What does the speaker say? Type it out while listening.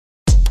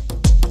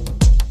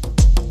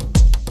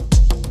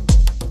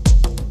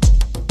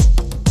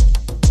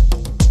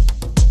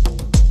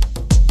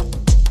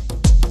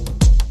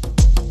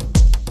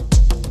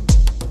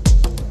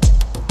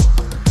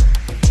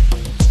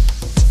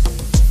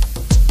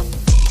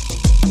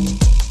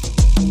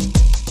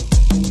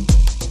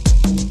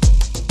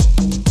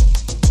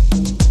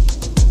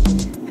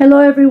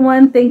Hello,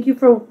 everyone. Thank you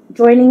for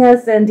joining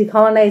us in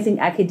Decolonizing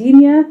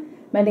Academia.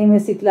 My name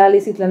is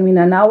Citlali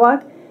Citlalmina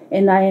Nawak,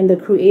 and I am the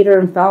creator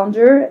and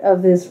founder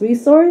of this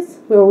resource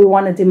where we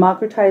want to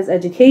democratize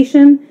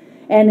education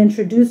and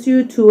introduce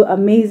you to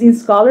amazing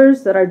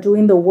scholars that are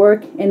doing the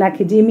work in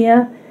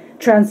academia,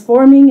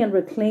 transforming and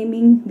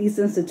reclaiming these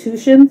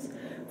institutions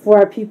for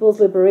our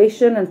people's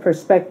liberation and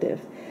perspective.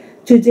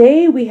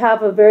 Today, we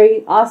have a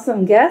very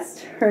awesome guest.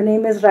 Her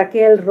name is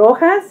Raquel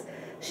Rojas.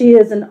 She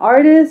is an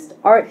artist,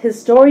 art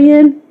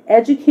historian,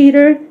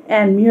 educator,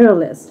 and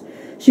muralist.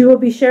 She will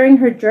be sharing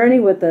her journey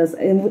with us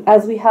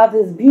as we have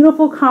this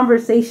beautiful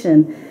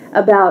conversation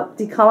about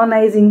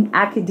decolonizing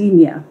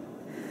academia.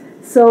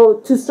 So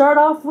to start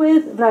off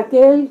with,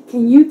 Raquel,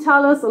 can you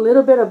tell us a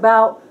little bit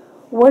about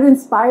what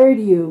inspired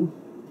you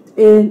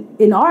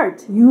in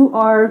art? You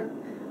are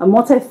a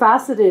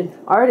multifaceted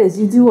artist.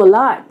 You do a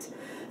lot.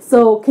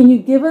 So can you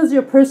give us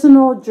your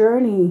personal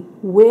journey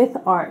with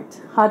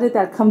art? How did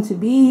that come to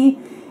be?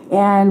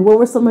 And what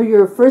were some of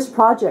your first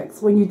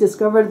projects when you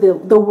discovered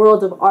the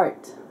world of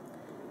art?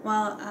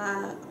 Well,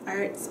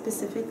 art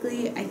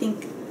specifically, I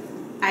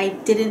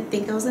didn't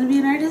think I was going to be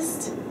an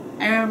artist.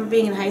 I remember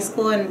being in high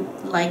school and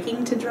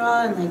liking to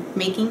draw and like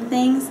making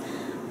things,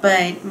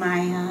 but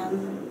my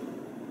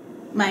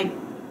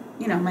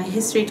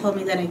history told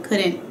me that I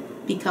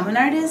couldn't become an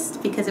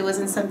artist because it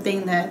wasn't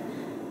something that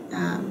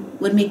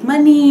would make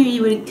money,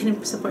 or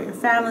couldn't support your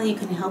family, you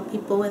couldn't help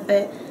people with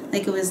it.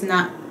 Like there wasn't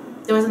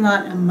a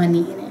lot of money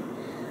in it.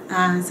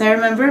 So I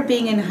remember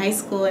being in high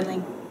school and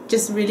like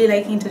just really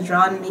liking to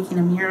draw and making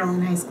a mural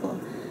in high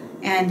school.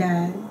 And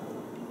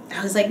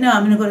I was like, no,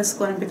 I'm gonna go to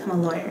school and become a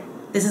lawyer.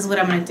 This is what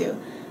I'm gonna do.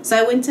 So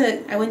I went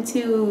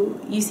to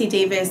UC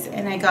Davis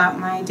and I got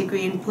my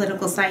degree in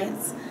political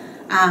science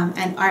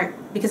and art,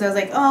 because I was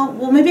like, oh,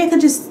 well, maybe I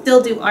could just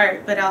still do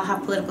art, but I'll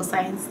have political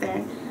science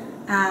there.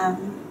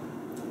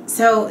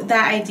 So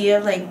that idea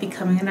of like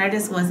becoming an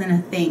artist wasn't a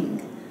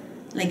thing.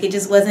 Like it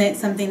just wasn't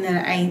something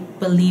that I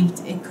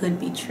believed it could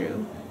be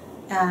true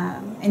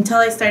until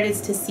I started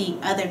to see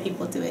other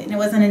people do it. And it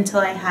wasn't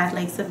until I had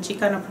like some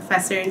Chicano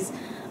professors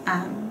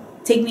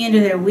take me under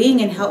their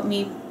wing and help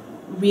me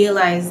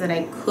realize that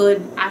I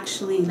could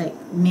actually like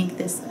make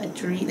this a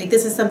dream. Like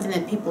this is something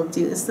that people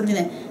do. This is something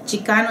that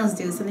Chicanos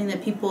do. Something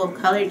that people of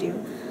color do.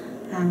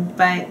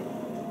 But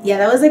yeah,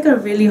 that was like a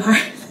really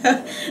hard.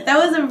 That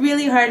was a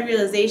really hard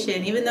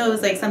realization, even though it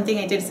was like something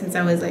I did since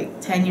I was like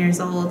 10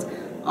 years old,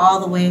 all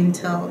the way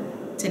until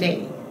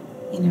today,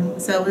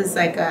 So it was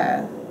like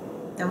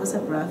that was a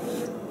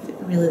rough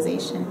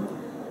realization.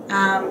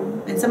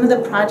 And some of the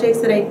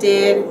projects that I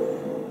did,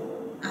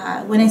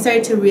 when I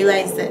started to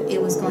realize that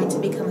it was going to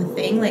become a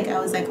thing, like I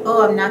was like,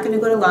 oh, I'm not going to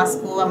go to law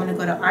school, I'm going to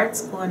go to art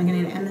school, and I'm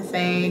going to get an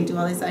MFA and do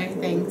all these other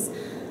things.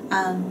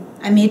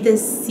 I made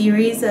this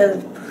series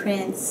of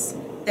prints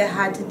that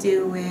had to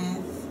do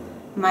with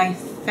my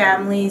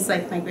family's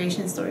like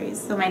migration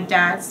stories. So my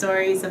dad's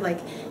stories of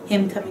like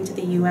him coming to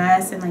the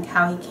US and like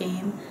how he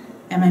came,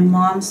 and my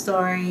mom's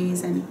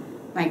stories and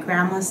my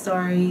grandma's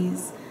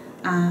stories.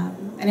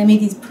 And I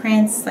made these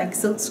prints, like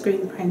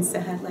silkscreen prints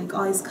that had like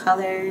all these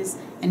colors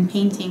and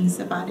paintings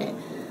about it.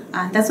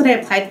 That's what I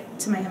applied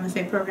to my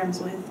MFA programs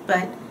with,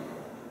 but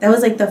that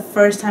was like the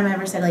first time I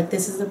ever said like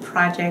this is a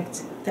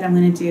project that I'm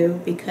going to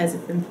do because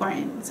it's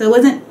important. So it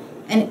wasn't,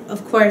 and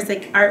of course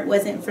like art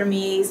wasn't for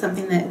me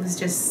something that was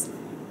just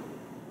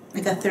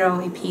like a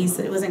throwaway piece,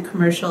 that it wasn't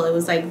commercial. It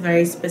was like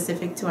very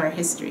specific to our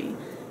history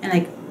and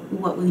like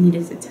what we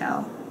needed to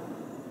tell.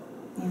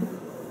 Yeah.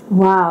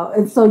 Wow.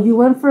 And so you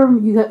went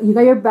from, you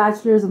got your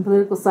bachelor's in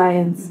political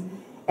science, mm-hmm.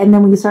 and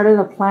then when you started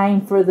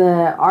applying for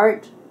the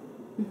art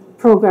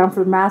program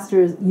for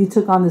master's, you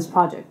took on this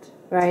project,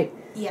 right?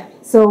 Yeah.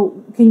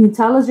 So can you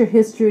tell us your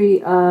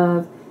history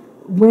of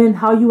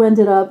how you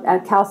ended up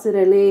at Cal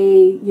State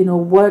LA,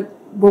 what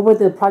were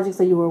the projects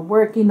that you were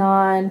working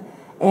on,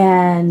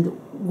 and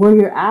where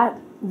you're at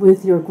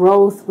with your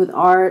growth with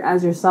art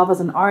as yourself, as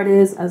an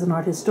artist, as an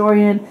art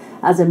historian,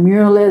 as a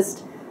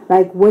muralist?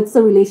 Like, what's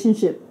the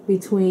relationship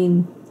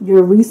between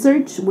your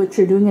research, what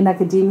you're doing in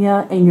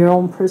academia, and your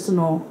own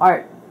personal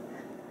art?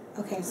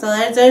 Okay, so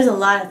there's a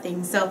lot of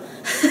things. So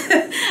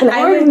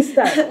where do we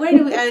start?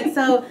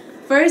 So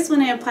first,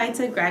 when I applied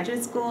to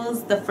graduate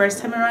schools the first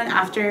time around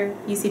after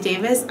UC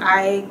Davis,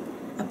 I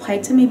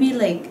applied to maybe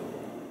like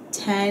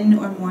 10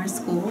 or more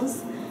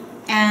schools.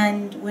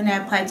 And when I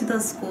applied to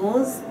those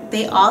schools,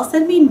 they all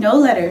sent me no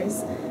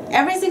letters.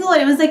 Every single one.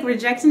 It was like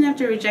rejection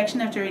after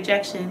rejection after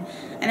rejection.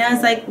 And I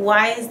was like,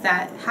 why is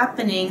that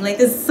happening? Like,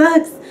 this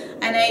sucks.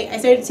 And I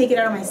started to take it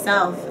out on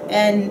myself.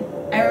 And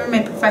I remember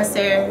my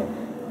professor,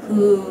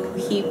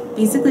 he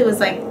basically was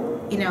like,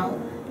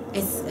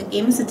 it's a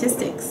game of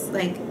statistics.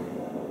 Like,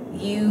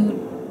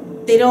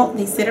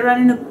 they sit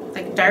around in a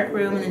like dark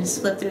room and then just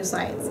flip through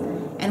slides.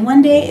 And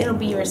one day it'll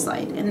be your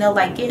slide and they'll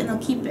like it and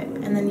they'll keep it.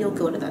 And then you'll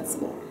go to that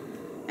school.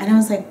 And I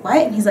was like, what?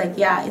 And he's like,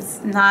 yeah,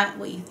 it's not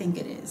what you think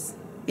it is.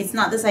 It's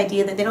not this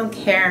idea that they don't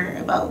care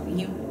about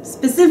you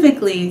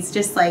specifically. It's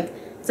just like,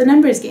 it's a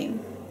numbers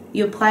game.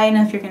 You apply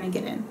enough, you're going to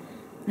get in.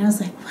 And I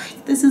was like,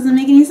 what? This doesn't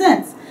make any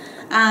sense.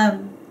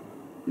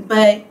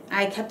 But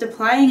I kept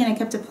applying and I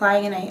kept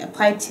applying, and I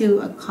applied to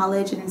a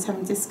college in San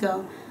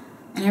Francisco.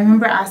 And I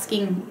remember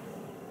calling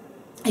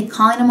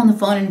them on the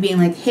phone and being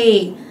like,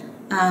 hey,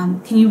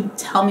 can you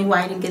tell me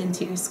why I didn't get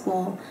into your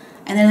school?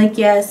 And they're like,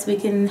 yes, we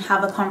can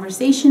have a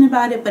conversation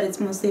about it, but it's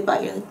mostly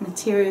about your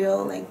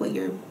material, like what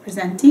you're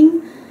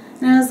presenting.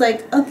 And I was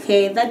like,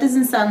 okay, that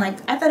doesn't sound like,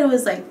 I thought it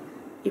was like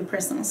your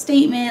personal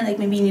statement, like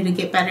maybe you need to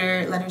get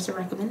better letters of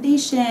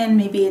recommendation,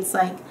 maybe it's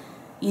like,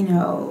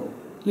 your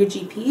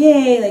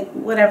GPA, like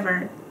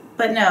whatever.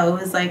 But no,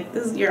 it was like,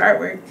 this is your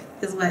artwork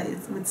is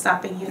what's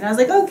stopping you. And I was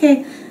like,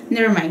 okay,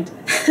 never mind.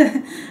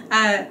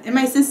 And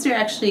my sister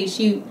actually,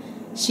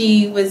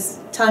 she was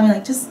telling me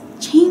like, just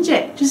change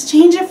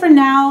it for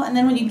now, and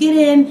then when you get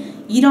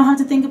in, you don't have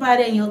to think about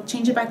it, and you'll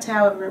change it back to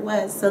however it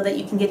was so that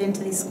you can get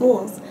into these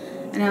schools.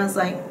 And I was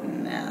like,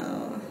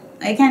 no,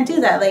 I can't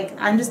do that. Like,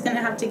 I'm just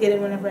gonna have to get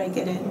in whenever I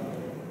get in.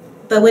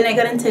 But when I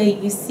got into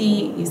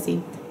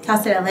Cal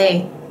State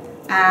LA,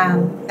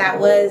 that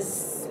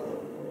was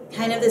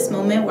kind of this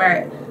moment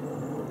where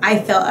I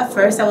felt at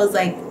first, I was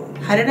like,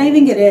 how did I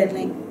even get in?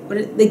 Like,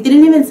 they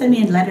didn't even send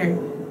me a letter.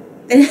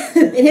 They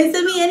didn't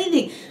send me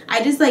anything.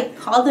 I just like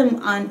called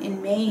them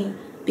in May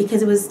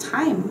because it was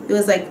time. It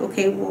was like,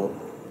 okay, well,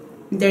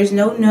 there's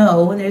no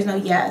and there's no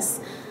yes.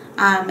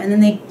 And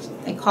then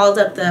I called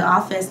up the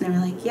office and they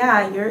were like,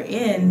 yeah, you're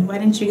in. Why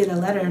didn't you get a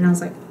letter? And I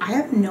was like, I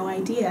have no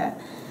idea.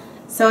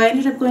 So I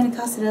ended up going to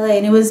Cal State LA,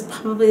 and it was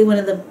probably one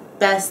of the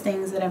best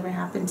things that ever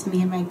happened to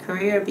me in my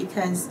career,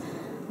 because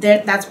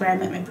that's where I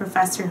met my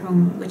professor,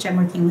 which I'm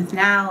working with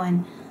now,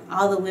 and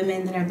all the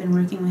women that I've been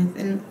working with.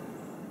 And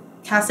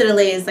Cal State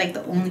LA is like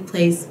the only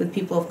place with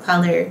people of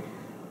color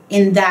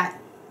in that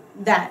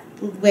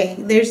way.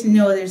 There's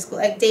no other school.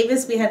 Like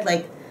Davis, we had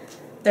like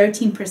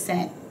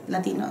 13%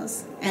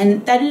 Latinos,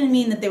 and that didn't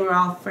mean that they were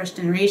all first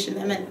generation.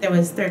 That meant there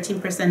was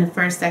 13% of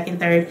first, second,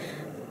 third,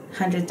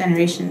 100th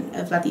generation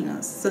of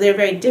Latinos. So they're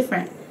very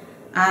different.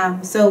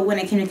 So when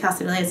I came to Cal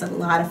State LA, it's a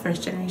lot of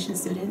first generation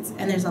students,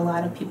 and there's a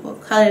lot of people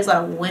of color. There's a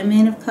lot of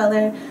women of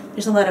color.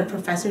 There's a lot of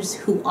professors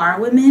who are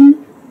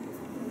women.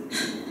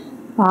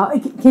 Wow.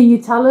 Can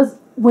you tell us,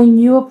 when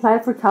you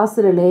applied for Cal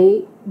State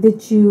LA,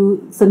 did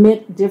you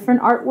submit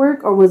different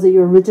artwork, or was it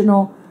your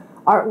original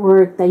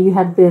artwork that you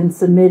had been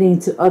submitting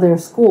to other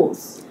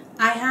schools?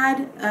 I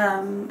had,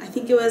 I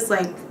think it was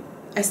like,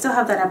 I still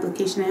have that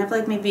application. I have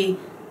like maybe,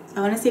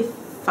 I want to say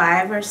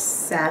 5 or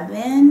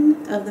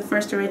 7 of the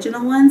first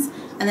original ones,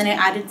 and then I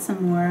added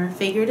some more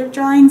figurative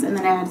drawings, and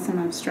then I added some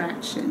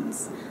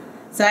abstractions.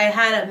 So I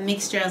had a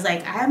mixture. I was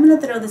like, I'm going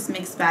to throw this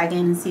mixed bag in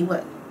and see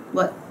what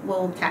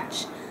will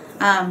catch.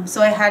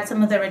 So I had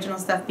some of the original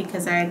stuff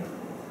because I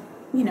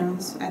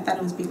thought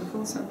it was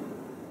beautiful, so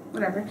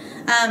whatever.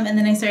 And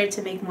then I started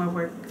to make more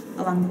work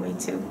along the way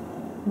too.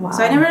 Wow.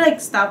 So I never like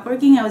stopped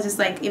working. I was just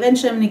like,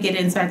 eventually I'm going to get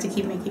in, so I had to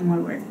keep making more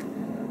work.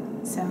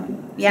 So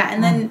yeah,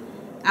 and then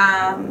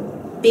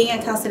being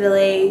at Cal State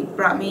LA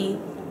brought me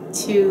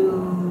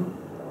to,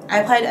 I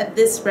applied at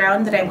this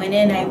round that I went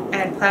in.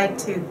 I applied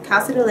to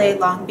Cal State LA,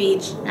 Long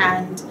Beach,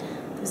 and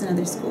there was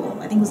another school.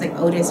 I think it was like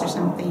Otis or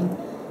something.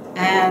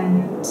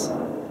 And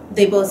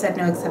they both said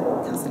no except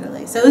Cal State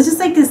LA. So it was just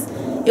like this,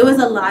 it was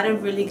a lot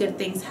of really good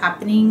things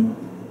happening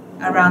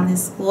around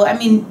this school. I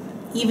mean,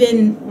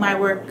 even my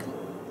work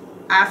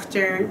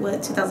after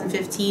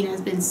 2015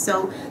 has been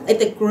so, like,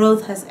 the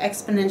growth has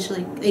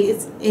exponentially,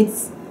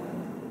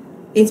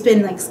 it's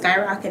been like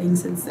skyrocketing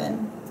since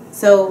then.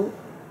 So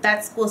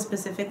that school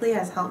specifically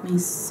has helped me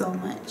so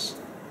much.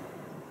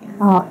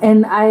 Yeah.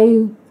 And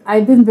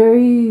I've been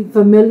very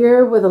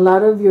familiar with a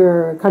lot of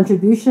your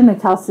contribution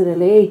at Cal State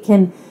LA.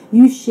 Can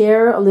you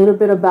share a little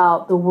bit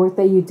about the work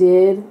that you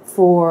did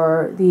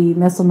for the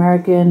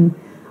Mesoamerican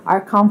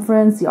Art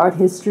Conference, the Art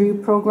History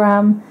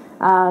program?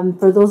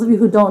 For those of you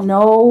who don't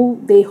know,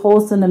 they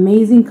host an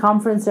amazing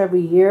conference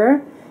every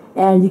year,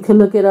 and you can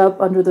look it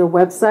up under their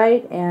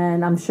website,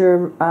 and I'm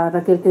sure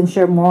Raquel can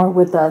share more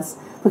with us.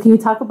 But can you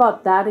talk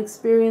about that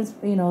experience,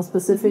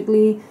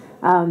 specifically,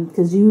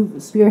 because you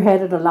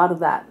spearheaded a lot of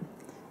that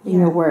in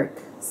your work?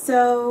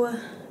 So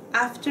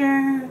I'll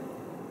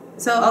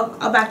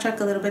backtrack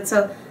a little bit.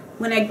 So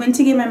when I went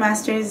to get my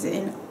master's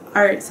in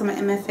art, so my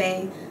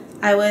MFA,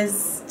 I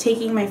was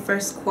taking my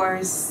first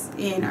course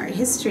in art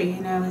history,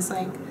 and I was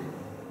like,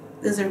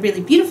 it was a really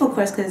beautiful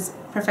course because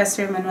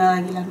Professor Manuel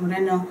Aguilar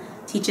Moreno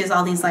teaches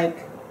all these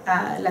like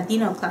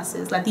Latino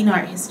classes, Latino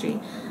art history,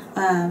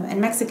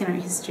 and Mexican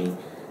art history.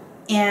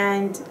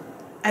 And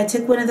I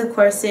took one of the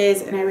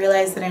courses and I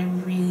realized that I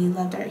really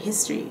loved art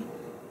history,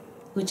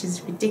 which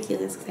is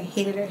ridiculous because I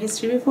hated art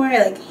history before. I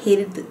like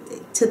hated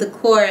to the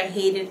core. I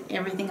hated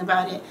everything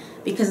about it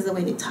because of the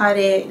way they taught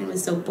it, and it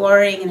was so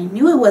boring, and I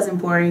knew it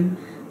wasn't boring,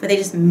 but they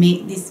just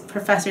these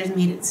professors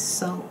made it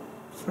so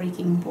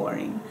freaking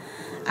boring.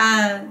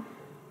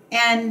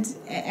 And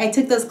I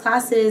took those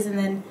classes, and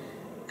then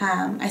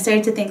I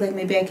started to think like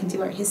maybe I can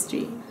do art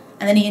history.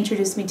 And then he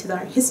introduced me to the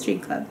Art History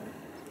Club,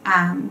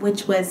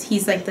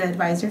 he's like the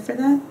advisor for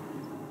that.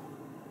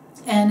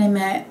 And I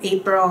met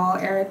April,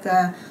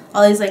 Erica,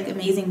 all these like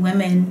amazing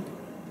women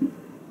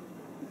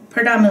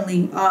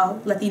predominantly all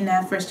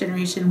Latina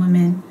first-generation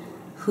women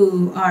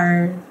who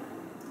are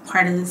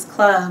part of this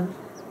club,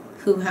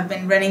 who have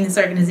been running this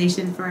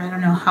organization for I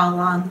don't know how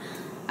long.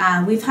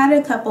 We've had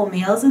a couple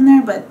males in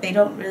there, but they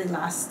don't really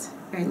last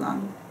very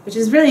long, which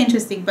is really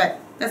interesting, but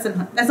that's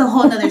a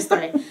whole nother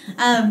story.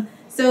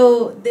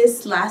 So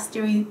this last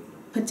year we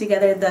put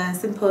together the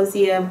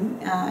symposium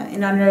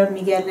in honor of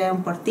Miguel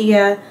León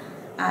Portilla,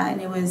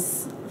 and it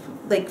was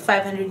like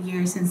 500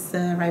 years since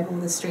the arrival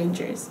of the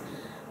strangers.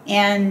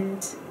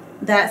 And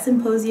that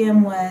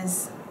symposium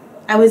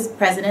I was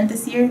president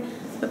this year,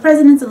 but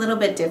president's a little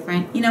bit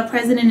different. You know,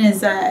 president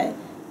is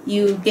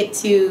you get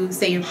to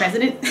say you're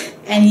president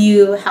and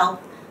you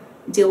help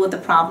deal with the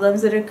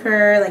problems that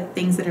occur, like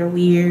things that are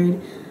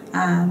weird.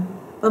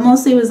 But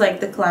mostly it was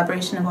like the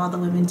collaboration of all the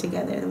women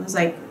together. There was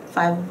like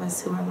 5 of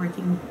us who are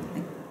working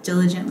like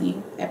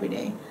diligently every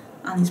day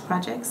on these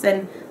projects.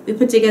 And we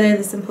put together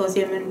the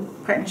symposium in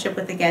partnership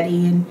with the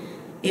Getty, and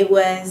it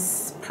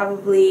was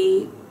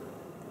probably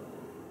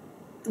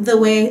the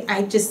way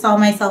I just saw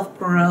myself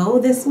grow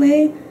this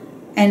way,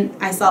 and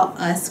I saw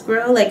us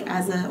grow like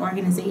as an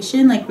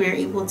organization. Like we were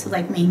able to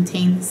like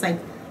maintain this like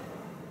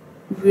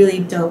really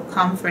dope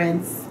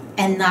conference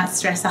and not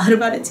stress out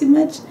about it too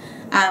much,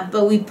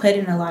 but we put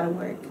in a lot of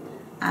work.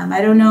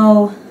 I don't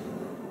know,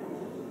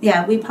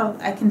 yeah,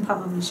 I can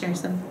probably share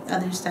some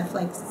other stuff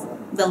like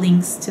the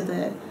links to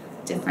the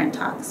different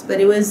talks, but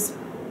it was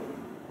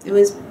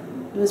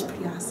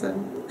pretty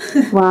awesome.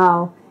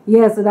 Wow.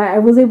 Yes, and I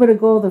was able to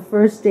go the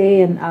first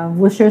day, and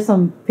we'll share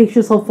some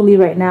pictures hopefully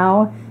right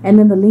now. And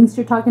then the links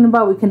you're talking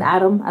about, we can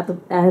add them at the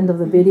end of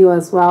the video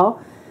as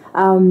well.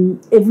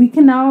 If we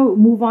can now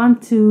move on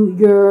to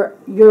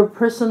your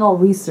personal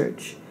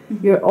research,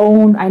 your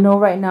own. I know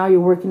right now you're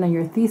working on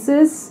your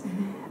thesis.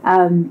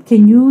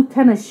 Can you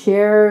kind of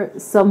share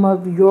some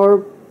of your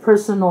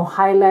personal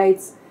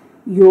highlights,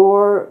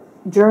 your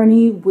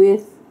journey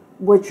with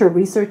what you're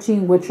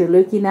researching, what you're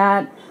looking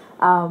at?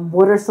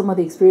 What are some of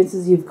the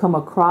experiences you've come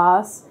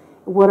across?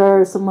 What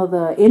are some of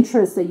the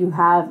interests that you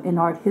have in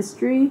art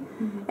history?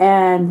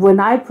 And when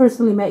I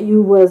personally met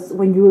you was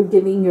when you were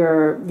giving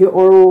your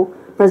oral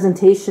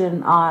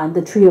presentation on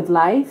the Tree of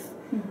Life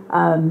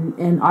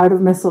and Art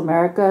of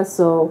Mesoamerica.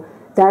 So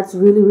that's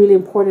really, really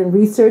important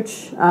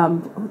research.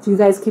 So you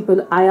guys keep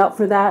an eye out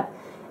for that.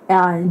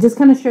 And just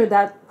kind of share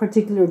that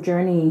particular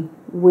journey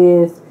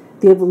with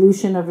the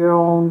evolution of your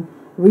own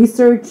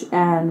research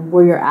and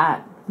where you're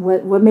at.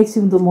 What makes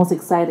you the most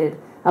excited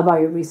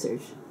about your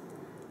research?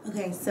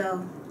 Okay,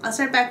 so I'll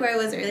start back where I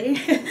was earlier.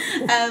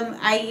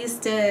 I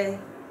used to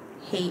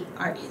hate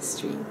art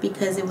history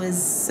because it was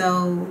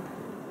so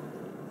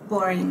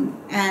boring,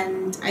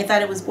 and I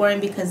thought it was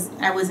boring because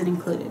I wasn't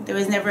included. There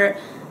was never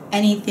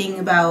anything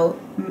about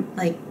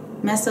like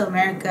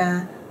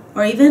Mesoamerica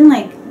or even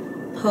like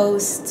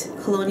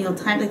post-colonial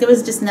time. Like there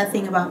was just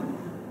nothing about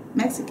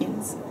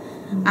Mexicans.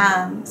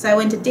 So I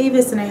went to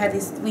Davis, and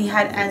we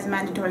had as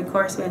mandatory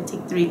course, we had to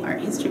take 3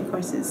 art history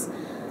courses,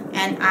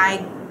 and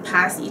I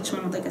passed each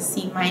one with like a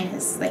C-,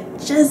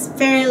 like just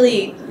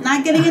barely,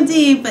 not getting a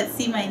D, but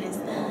C-.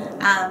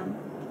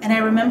 And I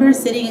remember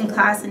sitting in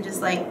class and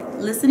just like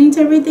listening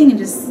to everything and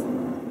just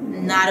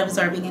not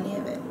absorbing any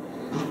of it.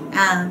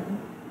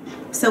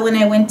 So when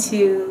I went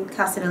to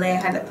Cal State LA,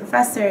 I had a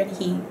professor, and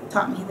he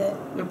taught me that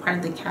we're part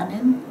of the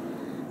canon.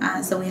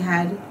 So we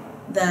had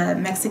the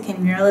Mexican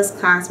muralist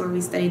class where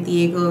we studied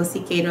Diego,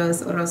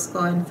 Siqueiros,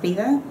 Orozco, and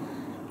Frida.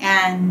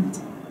 And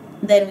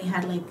then we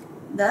had like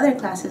the other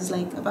classes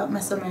like about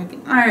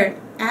Mesoamerican art,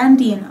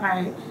 Andean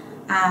art,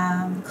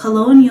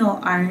 colonial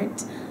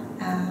art,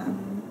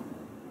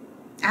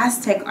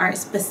 Aztec art,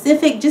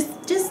 specific,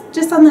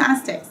 just on the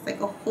Aztecs, like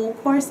a whole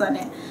course on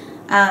it.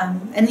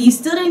 And you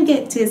still didn't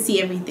get to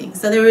see everything.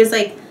 So there was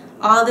like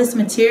all this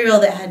material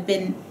that had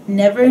been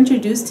never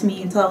introduced to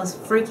me until I was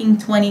freaking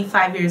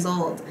 25 years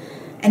old.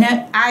 And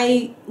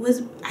I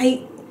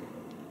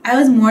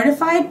was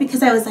mortified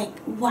because I was like,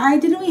 why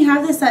didn't we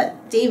have this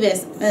at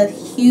Davis, a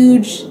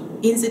huge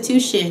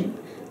institution?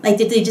 Like,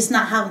 did they just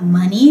not have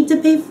money to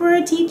pay for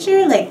a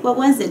teacher? Like, what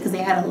was it? Because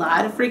they had a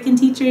lot of freaking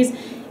teachers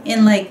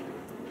in like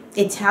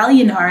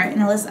Italian art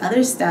and all this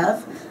other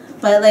stuff.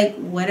 But like,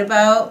 what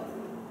about,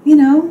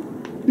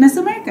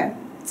 Mesoamerica?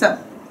 So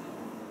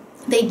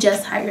they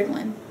just hired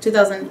one,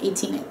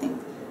 2018, I think.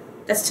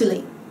 That's too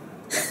late.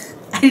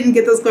 I didn't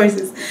get those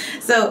courses.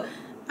 So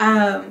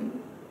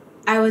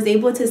I was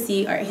able to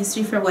see art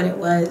history for what it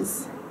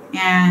was,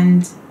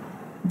 and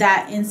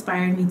that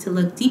inspired me to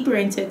look deeper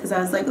into it, because I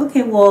was like,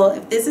 okay, well,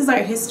 if this is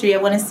art history, I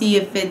want to see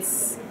if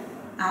it's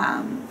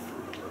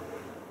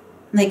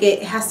like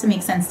it has to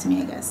make sense to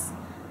me, I guess.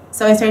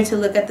 So I started to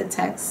look at the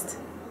text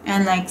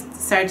and like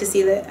started to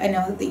see that, I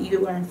know that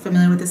you are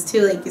familiar with this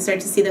too, like you start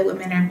to see that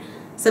women are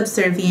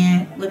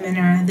subservient, women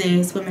are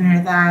this, women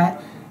are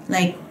that,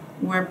 like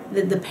we're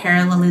the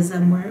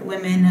parallelism where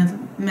women of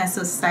Meso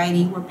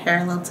society were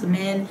parallel to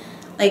men,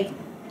 like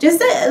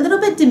just a little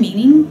bit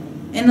demeaning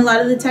in a lot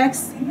of the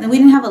text, and we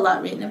didn't have a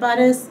lot written about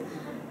us.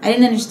 I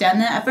didn't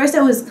understand that. At first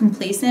I was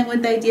complacent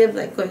with the idea of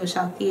like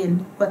Coyolxauhqui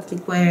and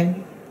Coatlicue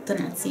and on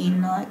Etsy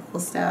and all that cool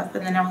stuff.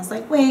 And then I was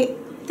like, wait,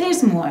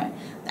 there's more.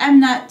 I'm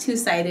not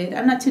two-sided.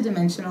 I'm not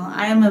two-dimensional.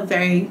 I am a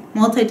very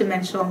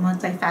multi-dimensional,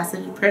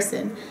 multifaceted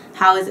person.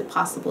 How is it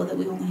possible that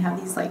we only have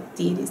these like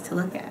deities to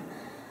look at?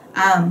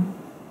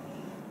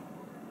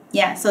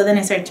 Yeah, so then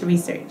I started to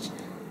research,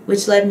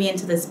 which led me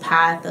into this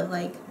path of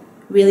like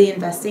really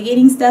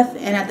investigating stuff.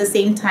 And at the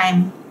same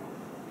time,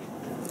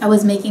 I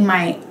was making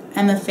my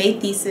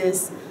MFA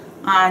thesis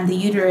on the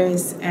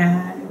uterus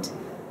and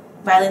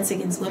violence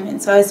against women.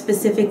 So I was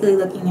specifically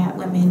looking at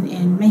women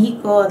in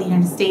Mexico, the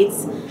United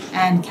States,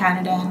 and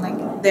Canada, and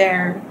like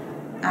their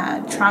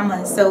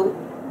traumas. So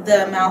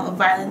the amount of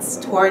violence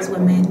towards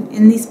women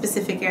in these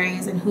specific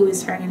areas and who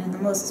is targeted the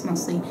most is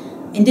mostly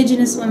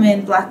indigenous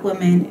women, black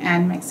women,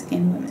 and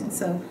Mexican women.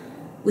 So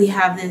we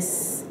have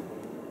this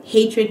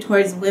hatred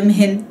towards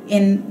women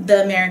in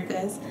the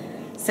Americas.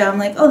 So I'm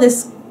like, oh,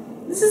 this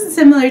is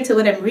similar to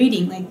what I'm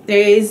reading. Like,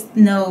 there is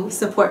no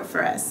support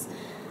for us.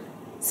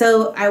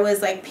 So I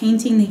was like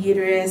painting the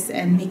uterus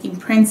and making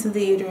prints of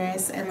the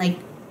uterus and like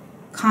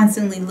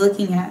constantly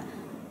looking at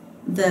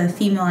the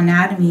female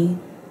anatomy.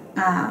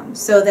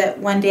 So that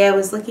one day I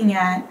was looking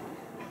at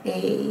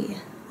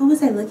what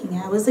was I looking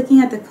at? I was looking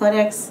at the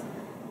Codex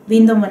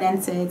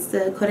Vindomonense. It's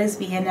the Codex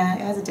Vienna.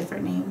 It has a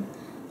different name,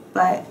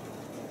 but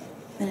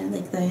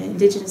like the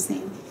indigenous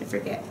name, I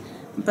forget.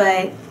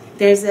 But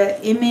there's an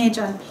image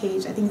on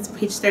page, I think it's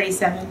page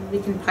 37.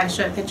 We can probably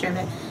show a picture of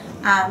it.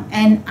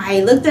 And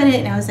I looked at it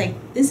and I was like,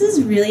 this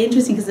is really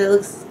interesting because it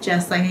looks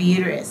just like a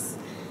uterus.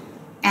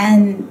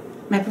 And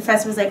my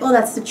professor was like, oh,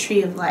 that's the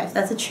tree of life.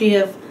 That's a tree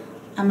of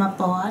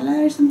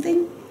Amapoala or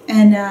something.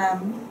 And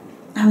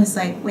I was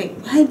like, wait,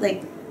 what?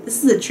 Like,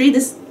 this is a tree?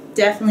 This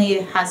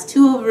definitely has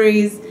 2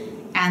 ovaries,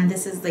 and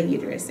this is the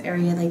uterus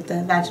area, like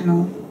the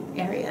vaginal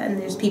area, and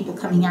there's people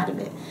coming out of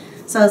it.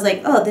 So I was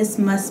like, oh, this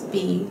must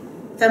be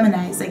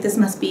feminized. Like, this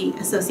must be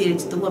associated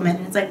to the woman.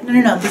 And it's like,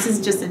 no, this is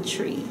just a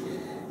tree.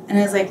 And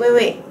I was like,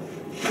 wait,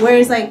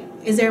 where's like,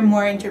 is there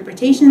more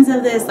interpretations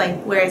of this?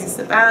 Like, where is this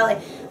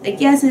about? Like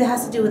yes, it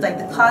has to do with like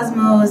the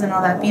cosmos and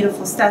all that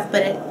beautiful stuff,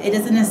 but it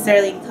doesn't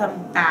necessarily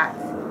come back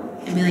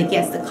and be like,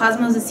 yes, the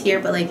cosmos is here,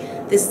 but like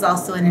this is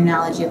also an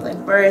analogy of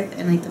like birth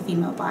and like the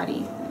female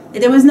body.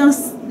 Like,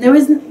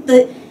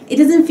 it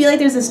doesn't feel like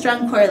there's a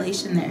strong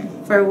correlation there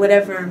for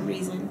whatever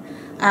reason.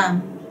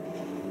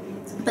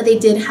 But they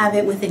did have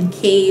it within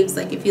caves.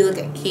 Like, if you look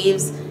at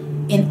caves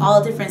in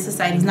all different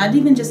societies, not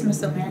even just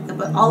Mesoamerica,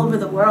 but all over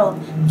the world,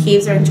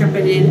 caves are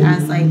interpreted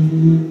as like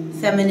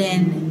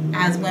feminine,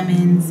 as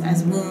women's,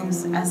 as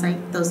wombs, as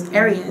like those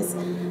areas.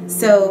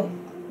 So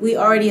we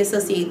already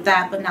associate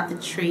that, but not the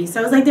tree. So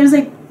I was like,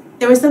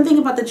 there was something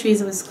about the trees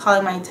that was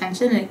calling my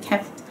attention, and it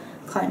kept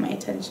calling my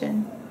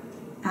attention.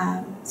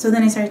 So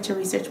then I started to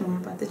research more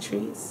about the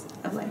trees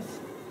of life.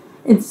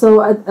 And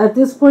so at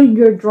this point,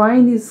 you're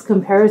drawing these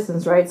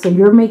comparisons, right? So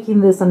you're making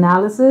this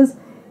analysis,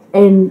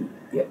 and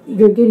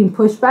you're getting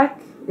pushback.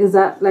 Is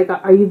that like,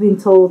 are you being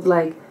told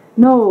like,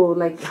 no,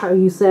 like how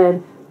you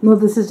said, no,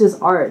 this is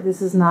just art.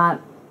 This is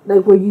not,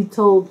 like, were you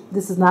told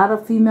this is not a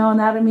female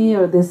anatomy,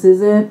 or this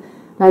isn't?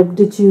 Like,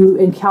 did you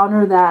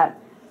encounter that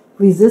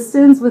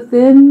resistance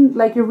within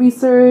like your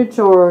research,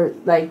 or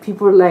like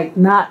people like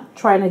not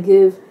trying to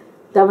give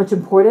that much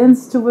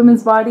importance to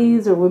women's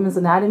bodies or women's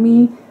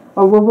anatomy?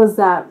 Or what was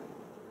that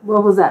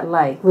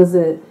like?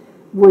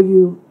 Were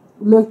you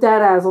looked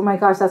at as, oh my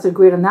gosh, that's a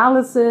great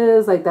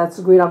analysis, like that's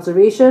a great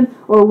observation?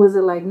 Or was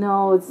it like,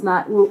 no, it's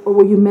not? Or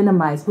were you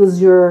minimized?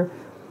 Was your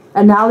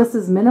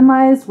analysis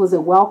minimized? Was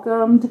it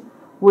welcomed?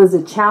 Was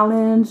it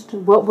challenged?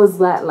 What was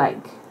that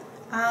like?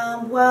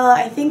 Well,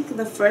 I think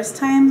the first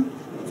time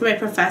for my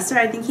professor,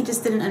 I think he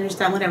just didn't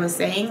understand what I was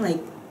saying, like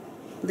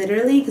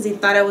literally, because he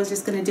thought I was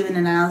just going to do an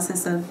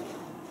analysis of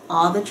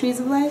all the trees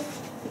of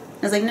life.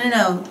 I was like,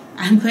 no,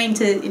 I'm going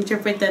to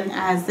interpret them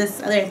as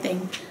this other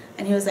thing.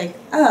 And he was like,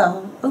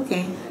 oh,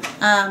 okay.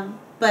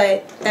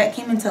 But that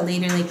came until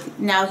later. Like,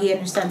 now he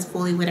understands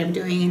fully what I'm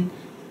doing.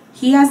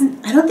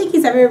 And I don't think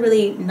he's ever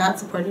really not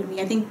supported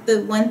me. I think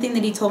the one thing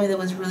that he told me that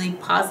was really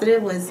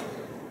positive was,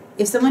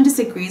 if someone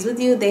disagrees with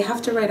you, they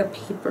have to write a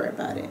paper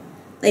about it.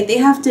 Like, they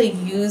have to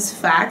use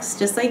facts,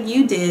 just like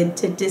you did,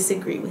 to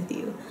disagree with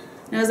you.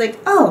 And I was like,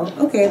 oh,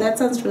 okay, that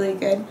sounds really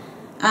good.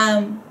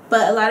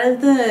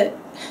 But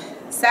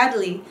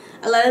sadly,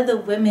 a lot of the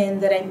women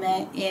that I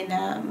met in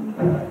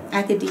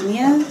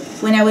academia,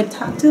 when I would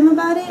talk to them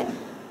about it,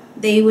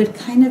 they would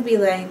kind of be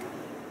like,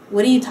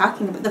 what are you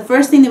talking about? The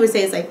first thing they would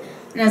say is like,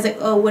 and I was like,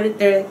 oh,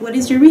 what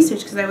is your research?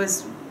 Because I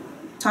was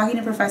talking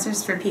to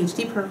professors for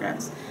PhD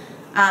programs.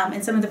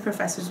 And some of the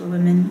professors were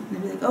women. And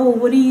they'd be like, oh,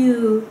 what are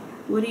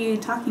you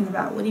talking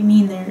about? What do you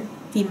mean they're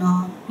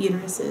female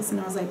uteruses? And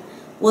I was like,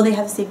 well, they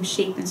have the same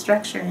shape and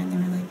structure. And they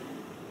were like,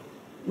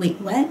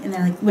 wait, what? And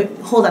they're like, wait,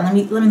 hold on, let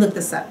me look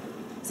this up.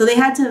 So they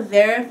had to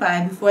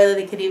verify before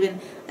they could even,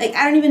 like,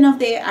 I don't even know if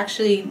they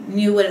actually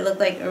knew what it looked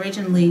like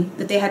originally,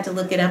 that they had to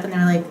look it up, and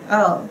they're like,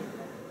 oh.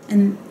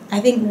 And I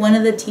think one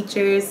of the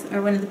teachers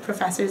or one of the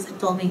professors had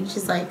told me,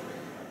 she's like,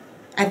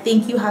 I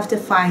think you have to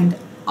find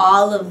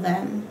all of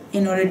them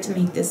in order to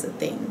make this a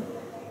thing.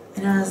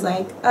 And I was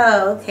like,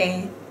 oh,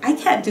 okay. I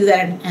can't do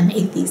that in an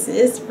MA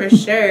thesis, for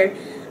sure.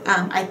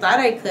 I thought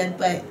I could,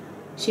 but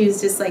she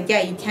was just like,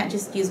 yeah, you can't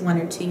just use one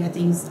or two. You have to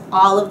use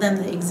all of them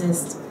that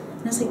exist.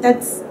 And I was like,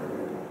 that's,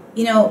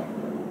 you know,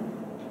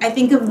 I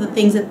think of the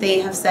things that they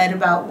have said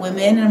about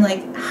women, and I'm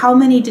like, how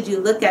many did you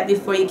look at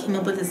before you came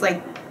up with this,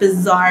 like,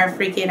 bizarre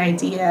freaking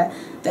idea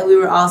that we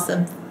were all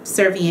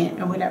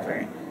subservient or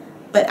whatever?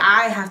 But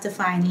I have to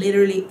find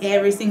literally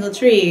every single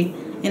tree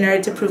in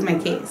order to prove my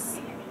case.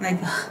 Like,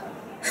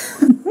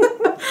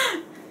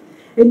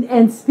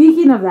 and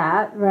speaking of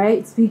that,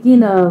 right?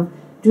 Speaking of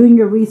doing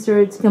your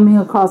research, coming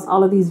across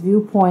all of these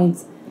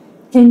viewpoints,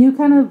 can you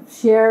kind of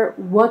share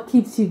what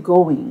keeps you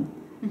going?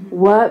 Mm-hmm.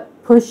 What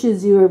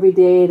pushes you every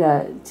day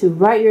to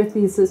write your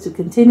thesis, to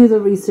continue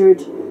the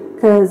research?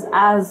 Because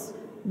as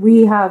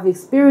we have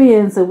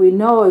experienced and we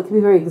know, it can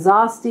be very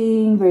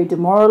exhausting, very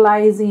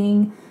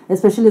demoralizing,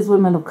 especially as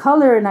women of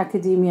color in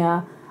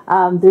academia.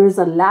 There's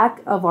a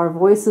lack of our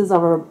voices,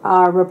 of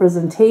our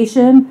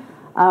representation,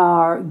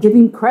 our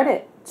giving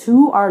credit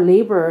to our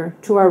labor,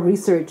 to our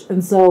research.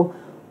 And so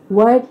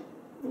what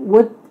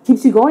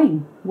keeps you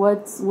going?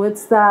 What's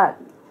that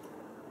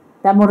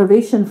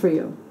motivation for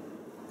you?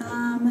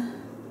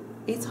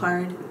 It's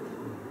hard.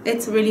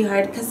 It's really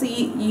hard because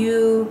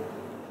you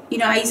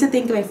know, I used to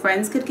think my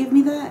friends could give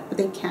me that, but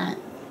they can't.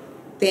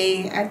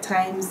 They at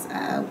times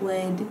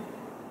would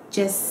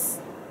just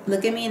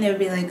look at me and they would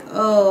be like,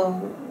 oh,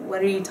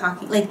 what are you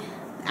talking? Like,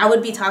 I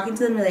would be talking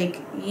to them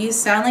like, you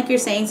sound like you're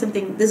saying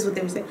something. This is what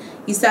they would say.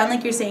 You sound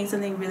like you're saying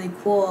something really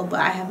cool, but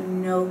I have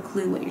no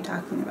clue what you're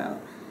talking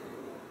about.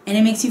 And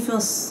it makes you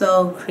feel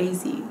so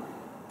crazy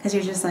because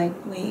you're just like,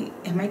 wait,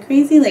 am I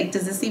crazy? Like,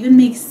 does this even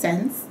make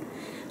sense?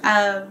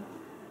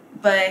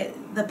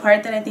 But the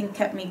part that I think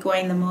kept me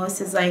going the most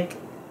is like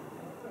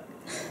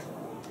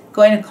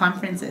going to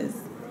conferences.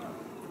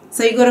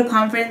 So you go to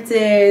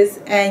conferences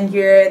and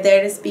you're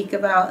there to speak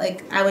about,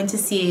 like, I went to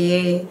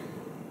CAA,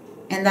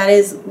 and that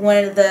is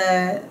one of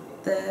the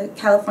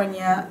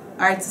California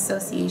Arts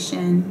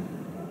Association.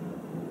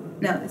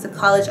 No, it's a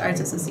College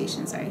Arts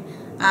Association, sorry.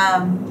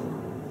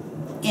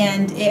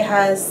 And it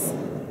has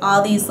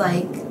all these,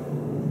 like,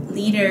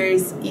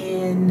 leaders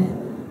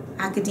in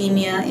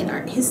academia, in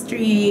art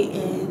history,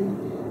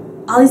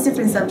 in all these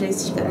different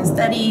subjects, Chicano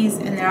studies,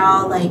 and they're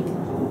all, like,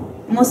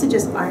 mostly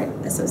just art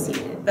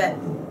associated. But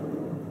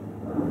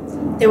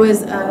there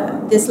was,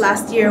 this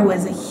last year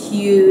was a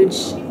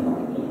huge,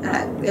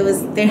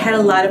 they had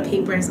a lot of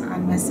papers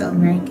on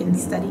Mesoamerican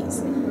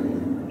studies.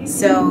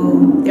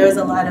 So there was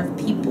a lot of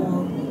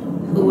people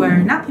who were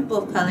not people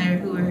of color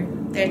who were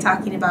there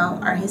talking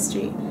about our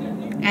history.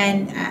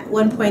 And at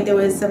one point there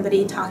was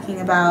somebody talking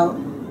about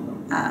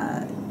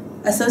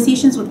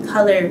associations with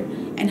color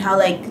and how,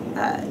 like,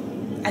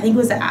 I think it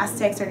was the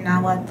Aztecs or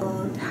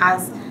Nahuatl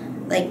has,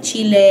 like,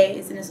 Chile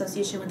is an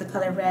association with the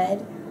color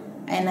red,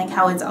 and, like,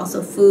 how it's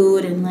also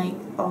food and, like,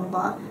 blah, blah,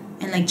 blah.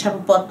 And, like,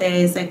 chapapote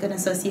is, like, an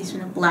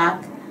association of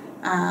black,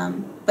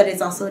 but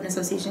it's also an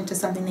association to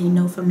something they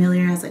know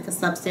familiar as, like, a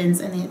substance,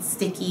 and it's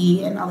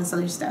sticky and all this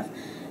other stuff.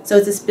 So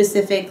it's a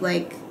specific,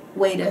 like,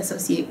 way to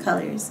associate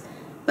colors.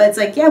 But it's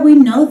like, yeah, we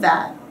know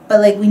that, but,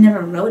 like, we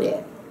never wrote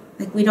it.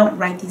 Like, we don't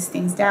write these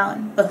things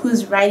down. But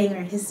who's writing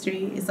our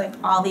history is, like,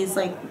 all these,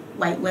 like,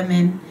 white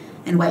women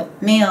and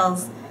white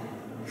males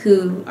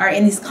who are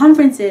in these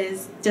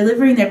conferences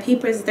delivering their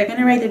papers. They're going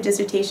to write their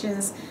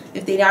dissertations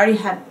if they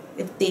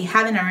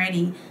haven't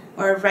already,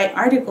 or write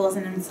articles,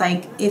 and it's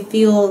like, it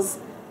feels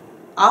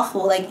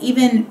awful. Like,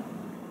 even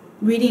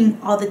reading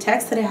all the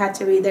texts that I had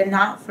to read, they're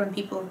not from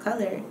people of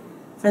color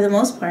for the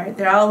most part.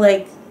 They're all,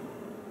 like,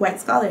 white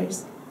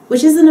scholars,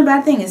 which isn't a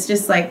bad thing. It's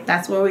just like,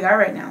 that's where we are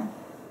right now.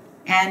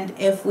 And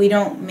if we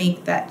don't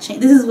make that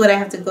change, this is what I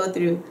have to go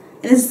through.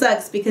 And this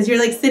sucks because you're,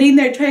 like, sitting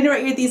there trying to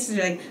write your thesis.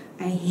 You're like,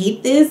 I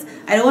hate this.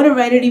 I don't want to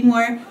write it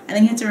anymore. And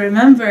then you have to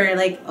remember,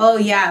 like, oh,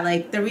 yeah,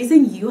 like, the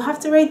reason you have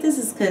to write this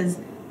is because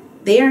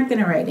they aren't going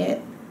to write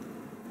it.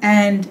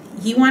 And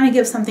you want to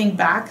give something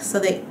back so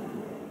that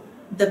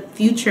the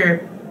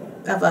future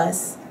of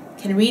us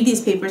can read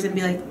these papers and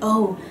be like,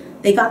 oh,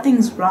 they got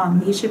things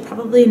wrong. You should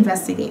probably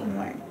investigate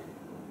more.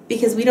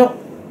 Because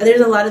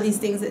there's a lot of these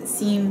things that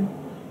seem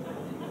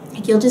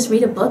like you'll just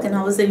read a book and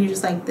all of a sudden you're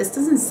just like, this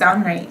doesn't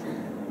sound right.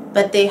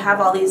 But they have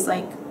all these,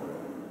 like,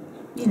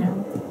 you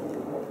know,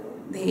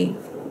 they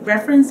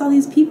reference all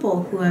these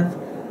people who have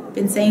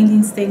been saying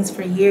these things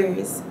for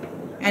years.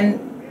 And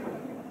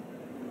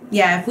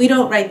yeah, if we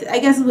don't write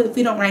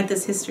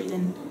this history,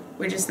 then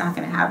we're just not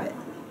going to have it.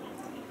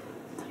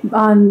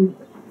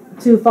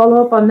 To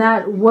follow up on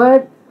that,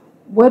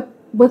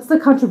 what's the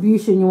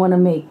contribution you want to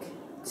make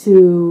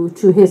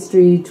to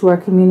history, to our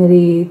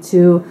community,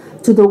 to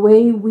the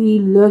way we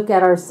look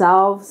at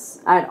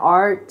ourselves, at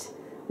art,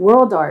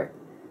 world art?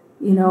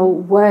 You know,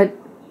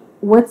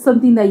 what's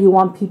something that you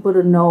want people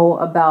to know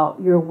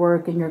about your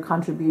work and your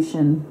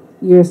contribution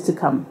years to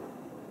come?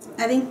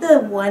 I think the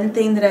one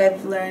thing that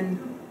I've learned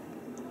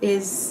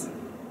is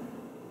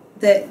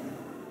that,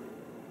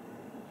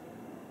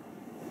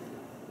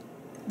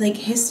 like,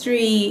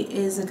 history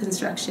is a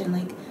construction.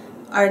 Like,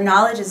 our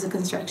knowledge is a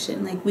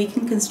construction. Like, we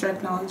can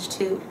construct knowledge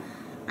too.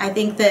 I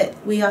think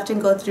that we often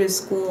go through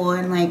school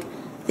and like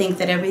think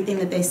that everything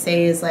that they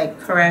say is like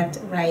correct,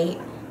 right,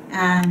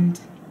 and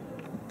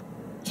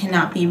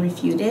cannot be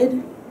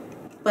refuted.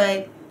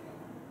 But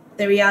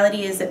the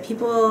reality is that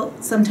people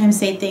sometimes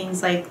say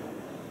things like,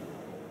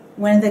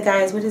 one of the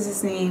guys, what is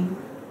his name?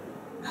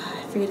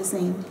 I forget his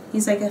name.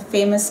 He's like a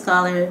famous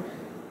scholar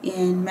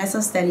in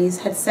Meso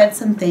studies, had said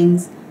some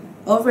things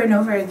over and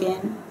over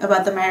again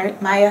about the Mayan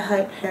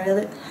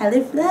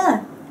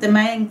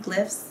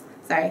glyphs.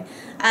 Sorry.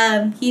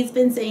 He's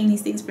been saying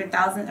these things for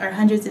thousands or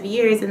hundreds of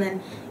years, and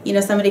then, you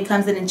know, somebody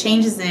comes in and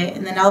changes it,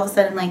 and then all of a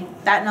sudden,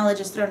 like, that knowledge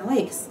is thrown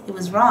away because it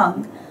was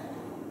wrong.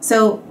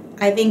 So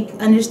I think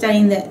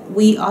understanding that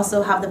we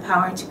also have the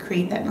power to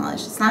create that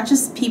knowledge. It's not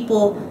just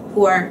people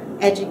who are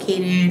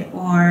educated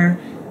or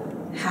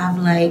have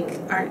like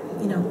are,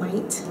 you know,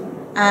 white,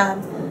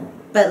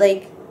 but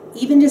like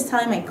even just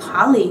telling my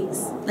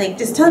colleagues, like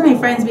just telling my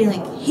friends, being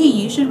like, hey,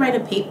 you should write a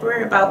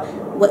paper about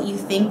what you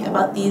think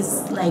about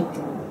these like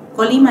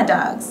Colima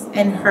dogs,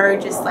 and her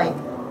just like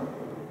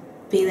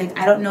being like,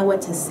 I don't know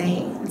what to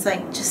say. It's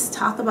like, just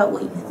talk about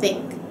what you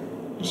think.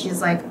 And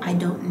she's like, I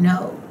don't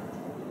know.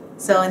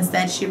 So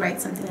instead she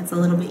writes something that's a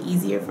little bit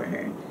easier for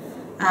her,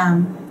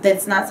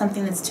 that's not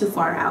something that's too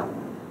far out,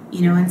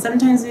 you know, and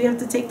sometimes we have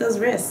to take those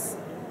risks.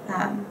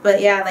 But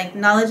yeah, like,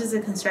 knowledge is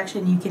a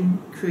construction. You can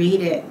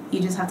create it. You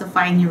just have to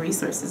find your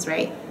resources,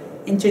 right?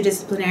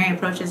 Interdisciplinary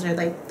approaches are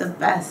like the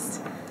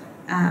best.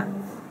 Yeah,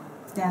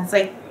 it's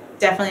like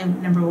definitely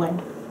number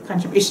one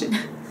contribution.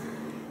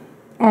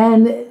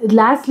 And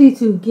lastly,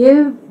 to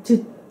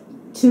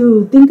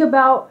think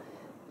about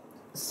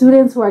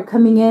students who are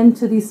coming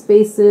into these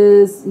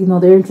spaces, you know,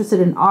 they're interested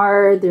in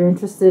art, they're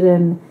interested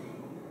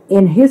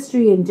in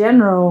history in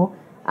general,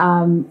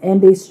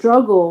 and they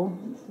struggle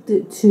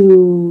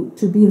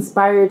to be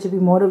inspired, to be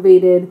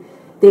motivated.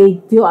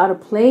 They feel out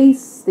of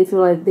place. They feel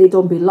like they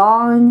don't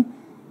belong.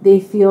 They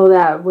feel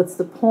that, what's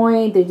the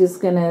point? They're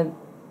just going to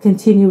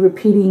continue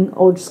repeating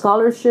old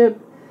scholarship.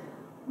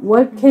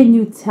 What can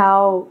you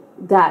tell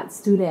that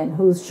student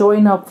who's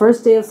showing up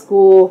first day of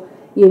school,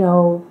 you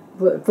know,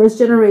 first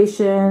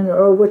generation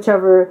or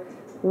whichever?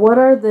 What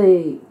are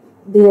the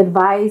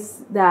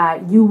advice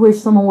that you wish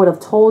someone would have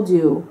told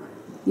you,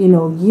 you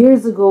know,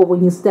 years ago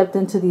when you stepped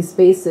into these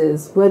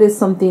spaces? What is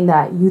something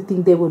that you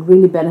think they would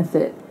really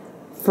benefit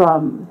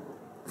from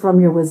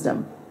your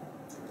wisdom?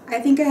 I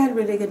think I had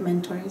really good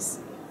mentors,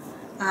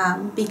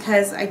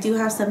 because I do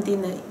have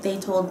something that they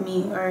told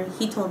me, or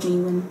he told me,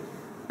 when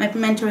my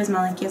mentor was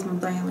Malakias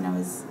Mabaya when I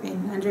was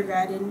in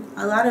undergrad, and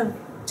a lot of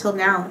till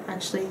now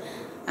actually.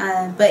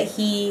 But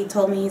he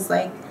told me, he's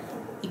like,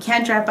 you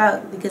can't drop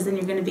out because then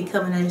you're going to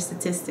become another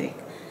statistic.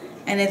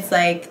 And it's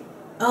like,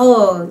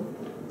 oh,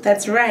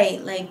 that's right.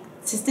 Like,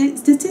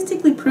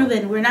 statistically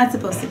proven, we're not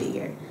supposed to be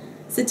here.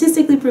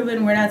 Statistically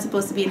proven, we're not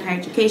supposed to be in higher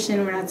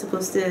education. We're not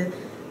supposed to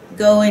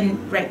go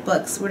and write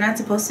books. We're not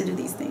supposed to do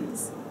these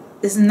things.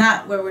 This is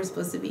not where we're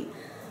supposed to be.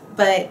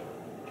 But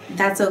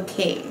that's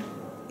okay.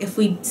 If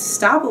we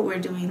stop what we're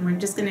doing, we're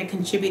just going to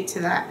contribute to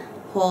that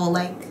whole,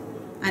 like,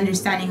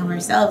 understanding of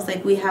ourselves.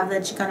 Like, we have the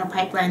Chicano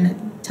pipeline that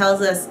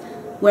tells us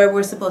where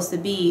we're supposed to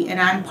be. And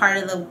I'm part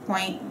of the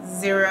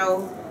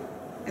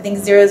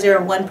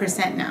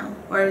 0.001% now,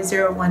 or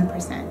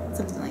 0.1%,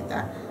 something like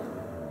that.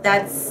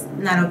 That's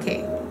not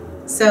okay.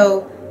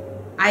 So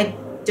I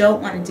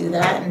don't want to do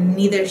that, and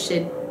neither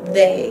should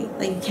they.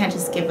 Like, you can't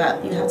just give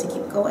up. You have to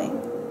keep going.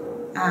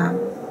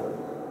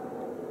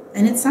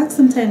 And it sucks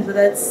sometimes, but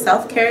that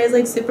self-care is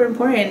like super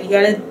important. You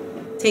gotta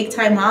take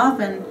time off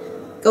and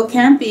go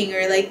camping,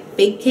 or like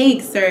bake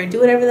cakes, or do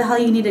whatever the hell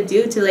you need to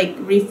do to like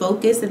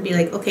refocus and be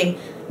like, okay,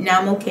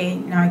 now I'm okay,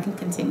 now I can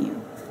continue.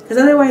 Because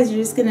otherwise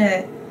you're just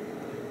gonna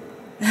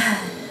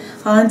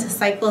fall into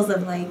cycles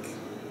of like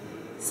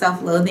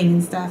self-loathing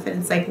and stuff,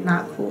 and it's like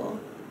not cool.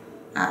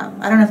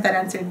 I don't know if that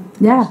answered the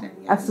question. Yeah,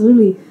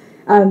 absolutely.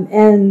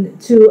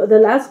 And to the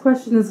last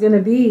question is going to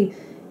be,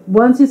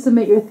 once you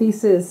submit your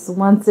thesis,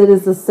 once it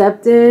is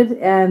accepted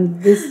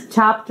and this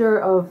chapter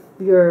of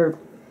your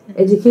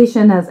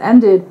education has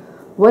ended,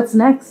 what's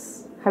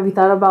next? Have you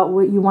thought about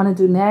what you want to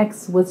do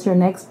next? What's your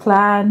next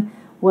plan?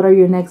 What are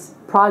your next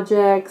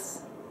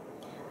projects?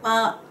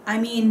 Well, I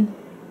mean,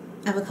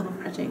 I have a couple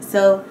projects.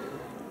 So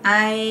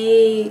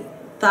I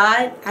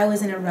thought I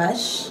was in a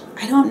rush.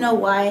 I don't know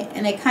why,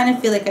 and I kind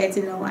of feel like I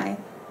do know why.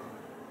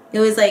 It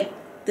was like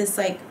this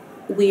like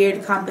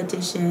weird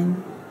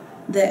competition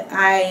that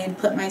I had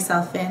put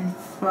myself in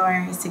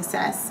for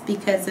success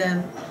because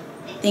of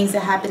things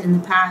that happened in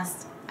the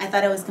past. I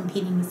thought I was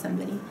competing with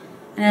somebody.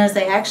 And I was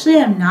like, actually,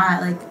 I'm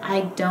not. Like,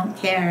 I don't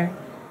care.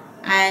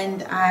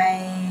 And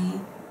I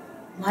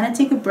want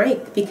to take a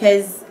break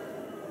because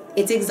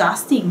it's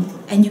exhausting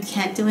and you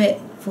can't do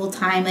it full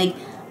time. Like,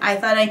 I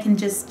thought I can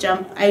just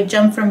jump. I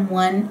jumped from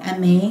one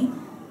MA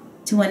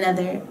to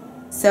another.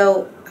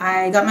 So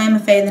I got my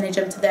MFA and then I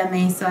jumped to the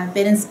MA. So I've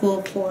been in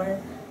school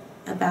for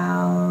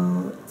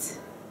about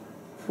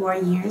 4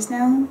 years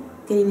now,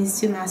 getting these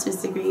 2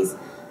 master's degrees.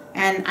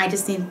 And I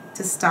just need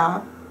to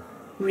stop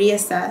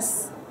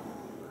reassess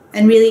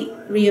and really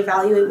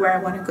reevaluate where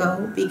I want to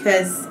go,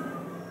 because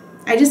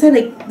I just had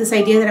like this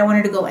idea that I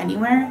wanted to go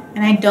anywhere,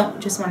 and I don't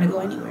just want to go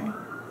anywhere,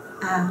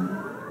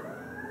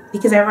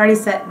 because I've already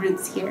set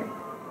roots here,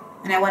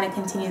 and I want to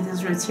continue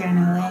those roots here in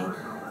LA,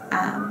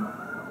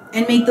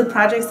 and make the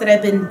projects that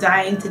I've been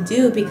dying to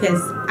do,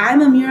 because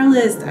I'm a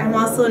muralist. I'm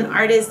also an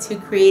artist who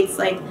creates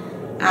like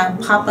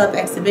pop-up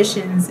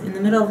exhibitions in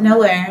the middle of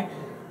nowhere,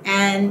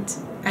 and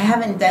I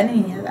haven't done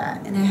any of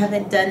that, and I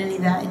haven't done any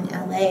of that in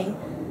LA.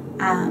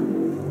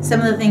 Some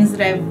of the things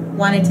that I've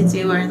wanted to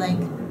do are like,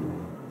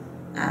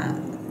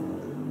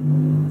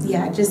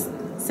 just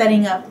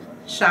setting up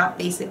shop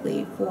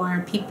basically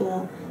for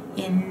people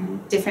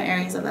in different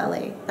areas of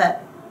LA,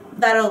 but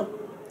that'll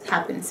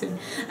happen soon.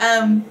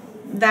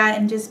 That,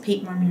 and just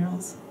paint more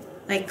murals,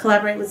 like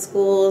collaborate with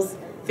schools,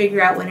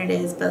 figure out what it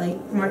is, but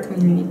like more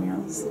community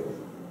murals.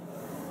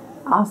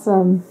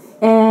 Awesome.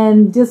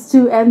 And just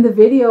to end the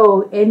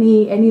video,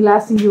 any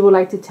last thing you would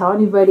like to tell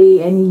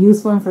anybody, any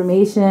useful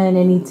information,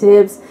 any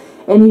tips,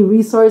 any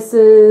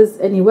resources,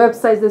 any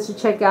websites that should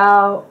check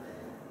out?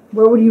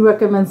 Where would you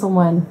recommend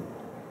someone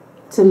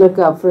to look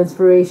up for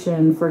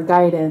inspiration, for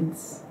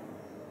guidance?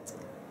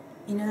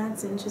 You know,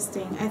 that's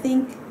interesting. I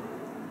think,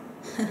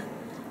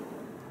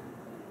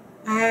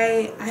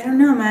 I don't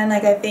know, man.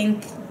 Like, I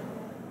think,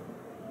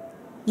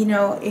 you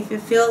know, if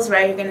it feels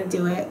right, you're going to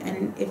do it.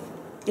 And if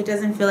it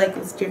doesn't feel like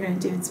what you're going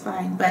to do, it's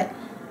fine. But,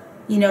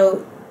 you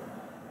know,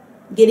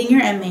 getting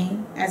your MA,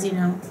 as you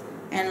know,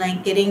 and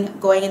like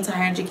going into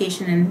higher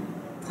education and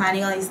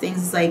planning all these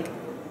things is like,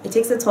 it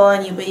takes a toll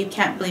on you, but you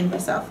can't blame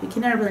yourself. You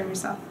can never blame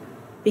yourself,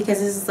 because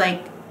this is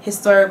like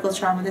historical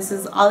trauma. This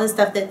is all this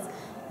stuff that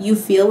you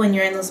feel when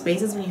you're in those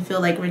spaces, when you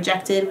feel like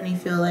rejected, when you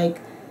feel like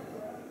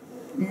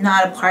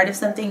not a part of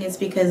something. It's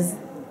because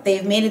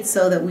they've made it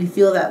so that we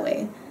feel that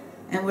way,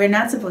 and we're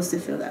not supposed to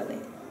feel that way.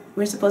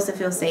 We're supposed to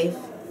feel safe.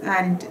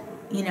 And,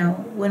 you know,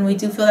 when we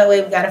do feel that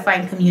way, we got to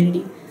find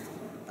community.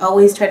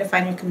 Always try to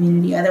find your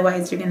community.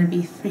 Otherwise, you're going to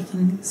be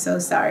freaking so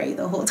sorry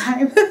the whole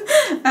time.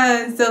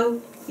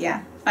 So,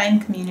 yeah,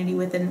 find community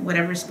within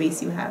whatever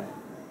space you have.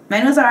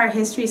 Mine was our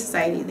history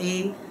society.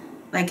 They,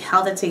 like,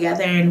 held it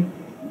together. And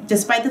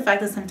despite the fact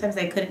that sometimes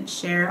I couldn't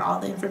share all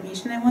the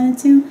information I wanted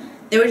to,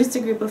 they were just a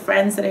group of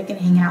friends that I can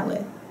hang out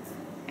with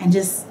and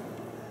just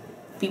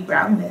be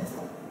brown with.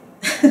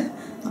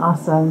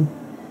 Awesome.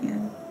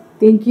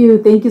 Thank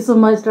you so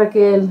much,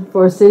 Raquel,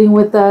 for sitting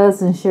with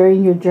us and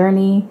sharing your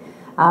journey.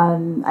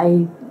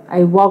 I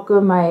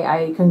welcome,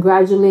 I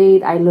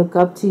congratulate, I look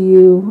up to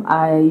you.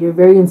 You're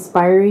very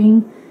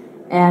inspiring,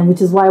 and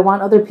which is why I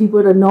want other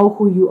people to know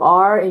who you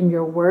are and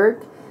your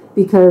work,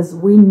 because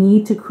we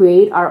need to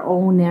create our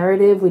own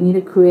narrative. We need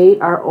to create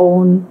our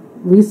own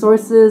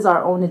resources,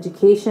 our own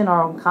education,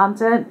 our own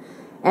content,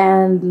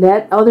 and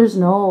let others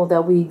know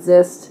that we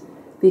exist.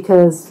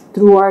 Because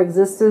through our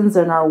existence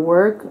and our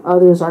work,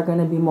 others are going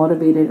to be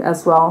motivated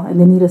as well.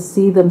 And they need to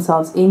see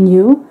themselves in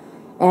you.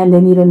 And they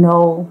need to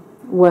know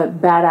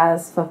what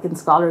badass fucking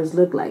scholars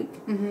look like.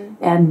 Mm-hmm.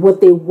 And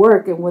what they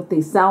work and what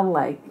they sound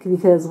like.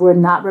 Because we're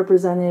not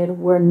represented.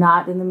 We're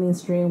not in the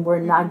mainstream. We're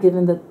not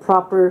given the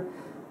proper,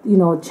 you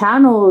know,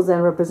 channels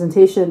and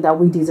representation that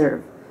we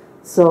deserve.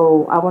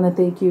 So I want to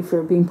thank you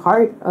for being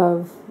part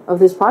of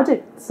this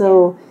project.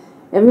 So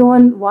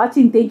everyone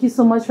watching, thank you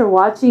so much for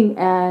watching,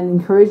 and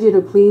encourage you to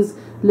please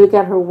look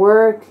at her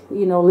work,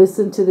 you know,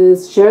 listen to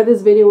this, share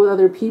this video with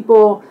other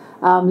people,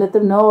 let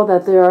them know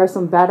that there are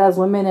some badass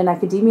women in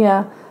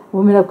academia,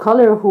 women of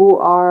color, who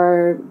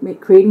are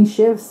creating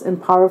shifts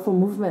and powerful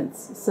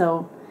movements.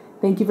 So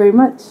thank you very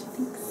much.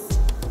 Thanks.